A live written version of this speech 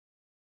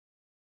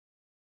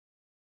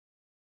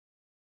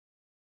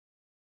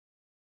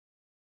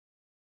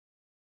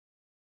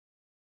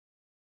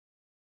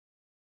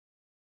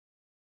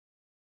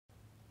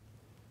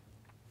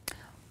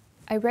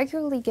I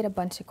regularly get a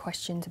bunch of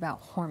questions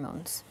about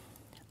hormones.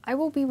 I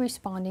will be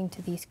responding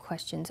to these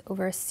questions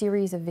over a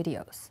series of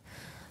videos.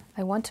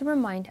 I want to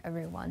remind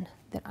everyone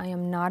that I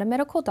am not a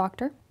medical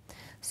doctor,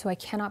 so I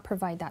cannot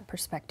provide that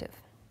perspective.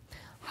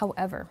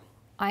 However,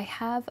 I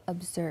have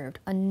observed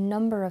a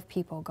number of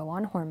people go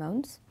on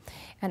hormones,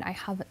 and I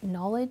have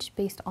knowledge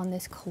based on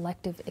this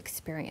collective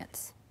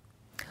experience.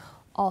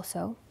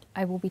 Also,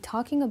 I will be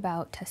talking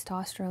about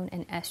testosterone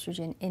and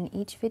estrogen in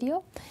each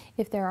video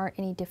if there are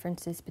any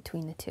differences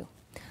between the two.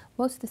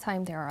 Most of the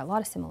time there are a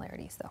lot of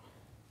similarities though.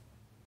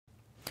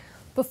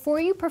 Before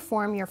you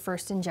perform your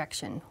first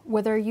injection,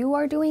 whether you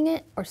are doing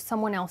it or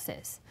someone else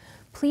is,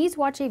 please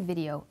watch a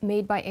video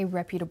made by a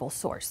reputable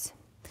source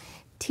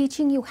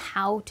teaching you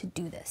how to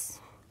do this.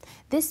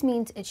 This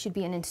means it should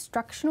be an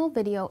instructional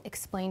video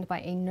explained by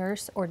a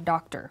nurse or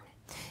doctor.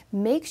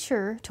 Make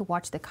sure to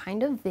watch the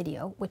kind of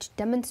video which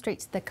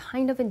demonstrates the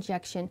kind of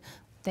injection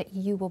that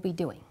you will be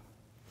doing,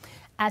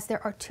 as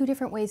there are two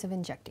different ways of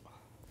injecting.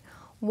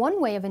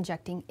 One way of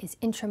injecting is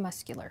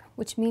intramuscular,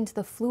 which means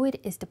the fluid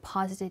is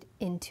deposited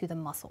into the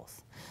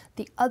muscles.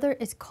 The other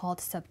is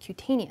called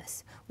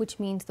subcutaneous, which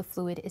means the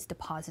fluid is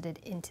deposited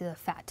into the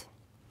fat.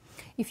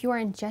 If you are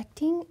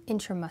injecting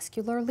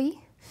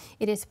intramuscularly,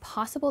 it is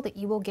possible that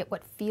you will get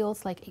what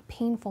feels like a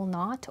painful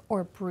knot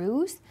or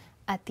bruise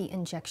at the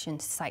injection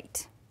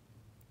site.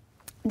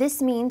 This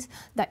means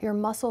that your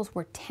muscles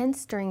were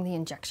tense during the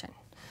injection.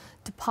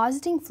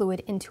 Depositing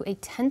fluid into a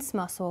tense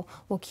muscle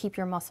will keep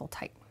your muscle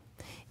tight.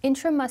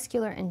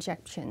 Intramuscular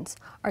injections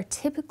are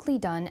typically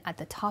done at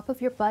the top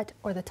of your butt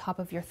or the top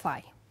of your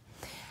thigh.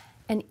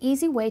 An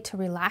easy way to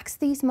relax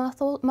these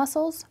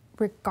muscles,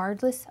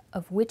 regardless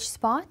of which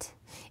spot,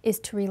 is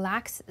to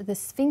relax the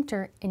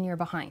sphincter in your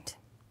behind.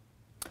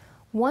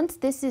 Once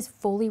this is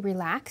fully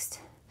relaxed,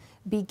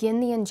 begin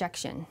the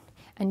injection,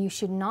 and you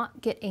should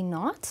not get a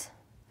knot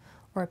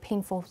or a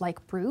painful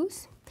like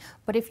bruise,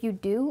 but if you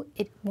do,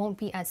 it won't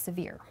be as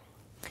severe.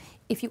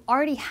 If you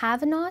already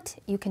have a knot,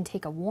 you can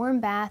take a warm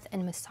bath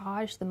and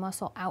massage the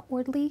muscle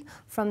outwardly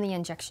from the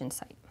injection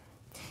site.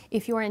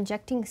 If you are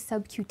injecting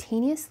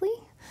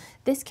subcutaneously,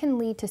 this can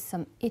lead to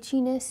some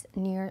itchiness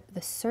near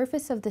the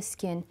surface of the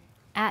skin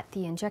at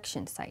the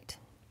injection site.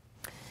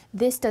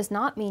 This does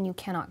not mean you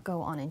cannot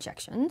go on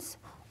injections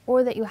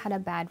or that you had a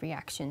bad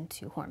reaction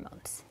to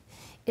hormones.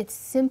 It's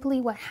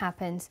simply what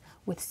happens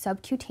with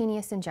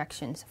subcutaneous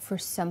injections for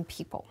some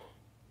people.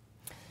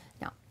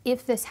 Now,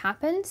 if this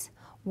happens,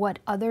 what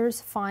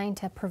others find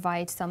to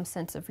provide some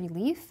sense of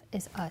relief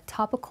is a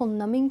topical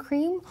numbing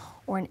cream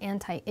or an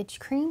anti-itch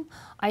cream.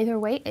 Either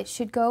way, it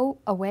should go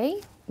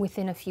away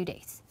within a few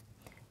days.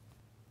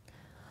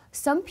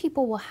 Some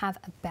people will have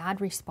a bad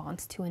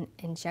response to an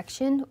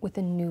injection with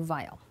a new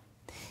vial.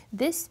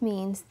 This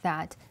means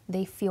that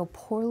they feel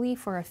poorly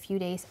for a few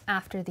days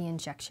after the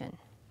injection.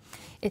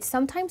 It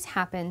sometimes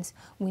happens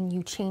when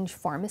you change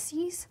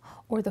pharmacies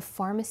or the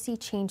pharmacy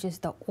changes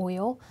the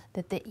oil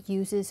that it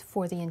uses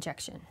for the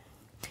injection.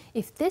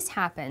 If this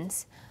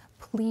happens,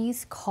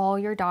 please call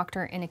your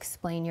doctor and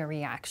explain your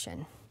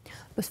reaction.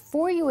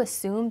 Before you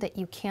assume that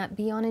you can't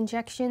be on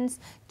injections,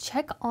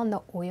 check on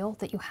the oil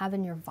that you have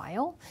in your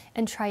vial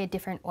and try a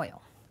different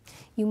oil.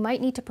 You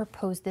might need to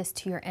propose this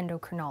to your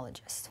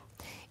endocrinologist.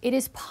 It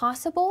is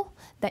possible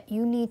that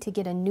you need to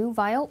get a new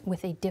vial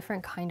with a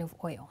different kind of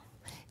oil.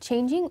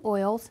 Changing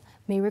oils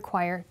may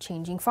require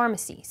changing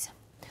pharmacies.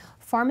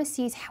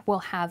 Pharmacies will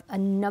have a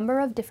number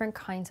of different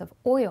kinds of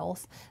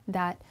oils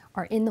that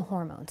are in the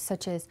hormones,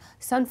 such as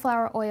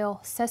sunflower oil,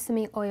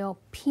 sesame oil,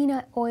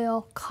 peanut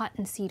oil,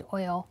 cottonseed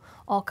oil,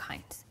 all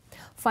kinds.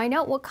 Find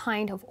out what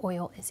kind of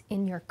oil is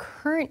in your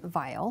current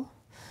vial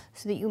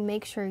so that you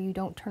make sure you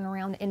don't turn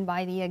around and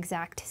buy the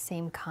exact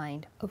same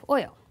kind of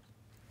oil.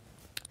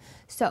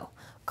 So,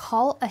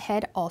 call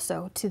ahead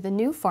also to the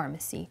new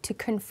pharmacy to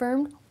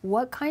confirm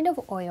what kind of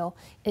oil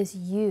is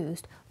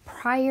used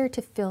prior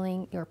to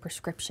filling your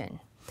prescription.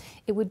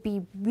 It would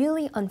be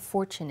really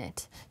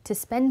unfortunate to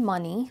spend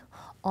money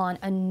on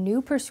a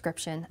new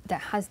prescription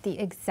that has the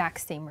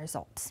exact same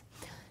results.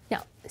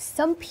 Now,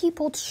 some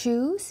people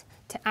choose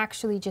to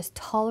actually just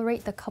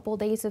tolerate the couple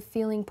days of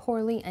feeling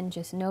poorly and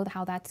just know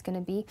how that's going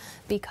to be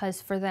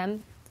because for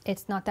them,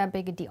 it's not that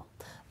big a deal.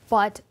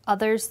 But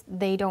others,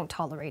 they don't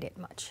tolerate it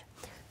much.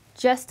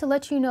 Just to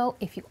let you know,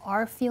 if you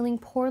are feeling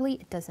poorly,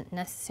 it doesn't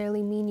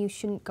necessarily mean you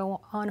shouldn't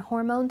go on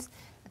hormones.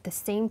 At the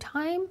same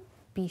time,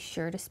 be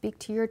sure to speak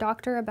to your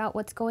doctor about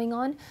what's going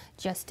on,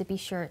 just to be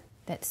sure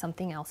that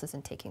something else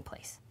isn't taking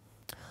place.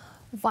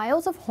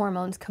 Vials of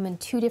hormones come in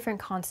two different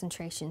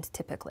concentrations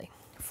typically.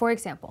 For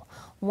example,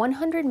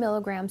 100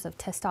 milligrams of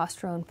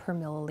testosterone per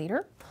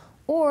milliliter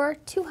or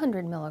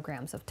 200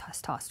 milligrams of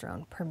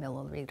testosterone per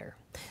milliliter.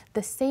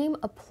 The same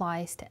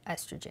applies to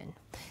estrogen.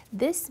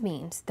 This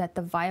means that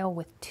the vial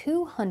with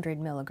 200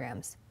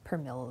 milligrams per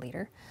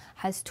milliliter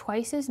has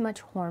twice as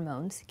much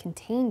hormones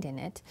contained in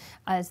it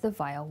as the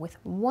vial with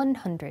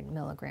 100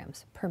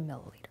 milligrams per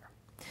milliliter.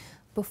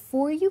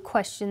 Before you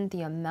question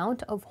the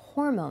amount of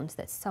hormones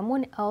that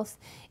someone else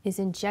is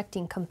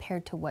injecting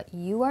compared to what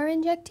you are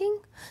injecting,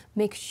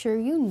 make sure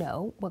you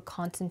know what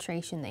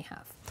concentration they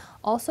have.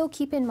 Also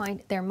keep in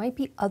mind there might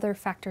be other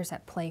factors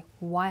at play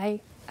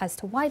as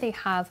to why they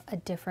have a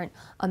different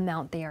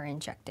amount they are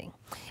injecting.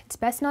 It's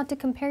best not to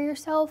compare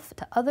yourself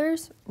to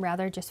others,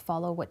 rather just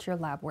follow what your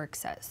lab work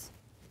says.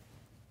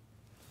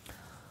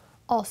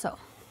 Also,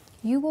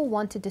 you will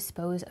want to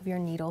dispose of your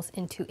needles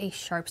into a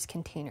sharps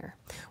container,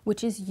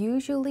 which is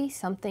usually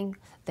something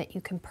that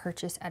you can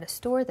purchase at a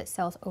store that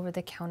sells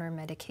over-the-counter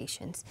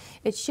medications.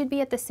 It should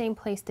be at the same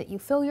place that you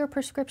fill your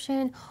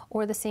prescription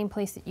or the same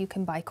place that you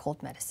can buy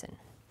cold medicine.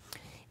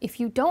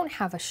 If you don't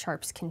have a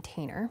sharps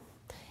container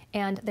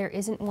and there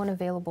isn't one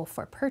available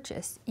for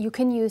purchase, you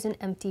can use an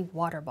empty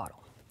water bottle.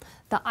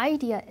 The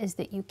idea is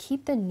that you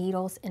keep the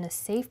needles in a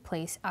safe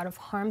place out of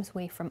harm's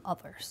way from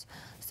others.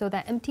 So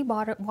that empty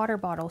water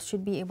bottle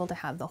should be able to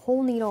have the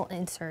whole needle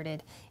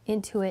inserted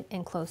into it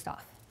and closed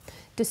off.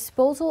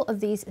 Disposal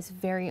of these is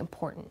very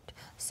important.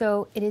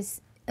 So it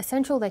is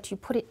essential that you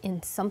put it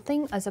in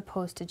something as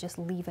opposed to just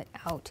leave it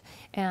out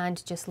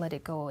and just let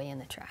it go away in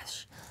the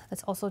trash.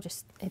 That's also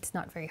it's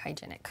not very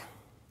hygienic.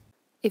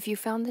 If you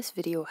found this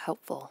video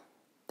helpful,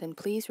 then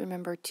please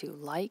remember to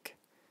like,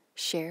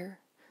 share,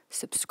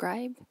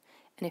 subscribe,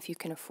 and if you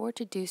can afford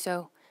to do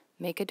so,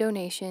 make a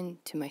donation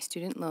to my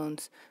student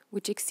loans,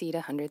 which exceed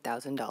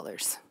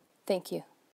 $100,000. Thank you.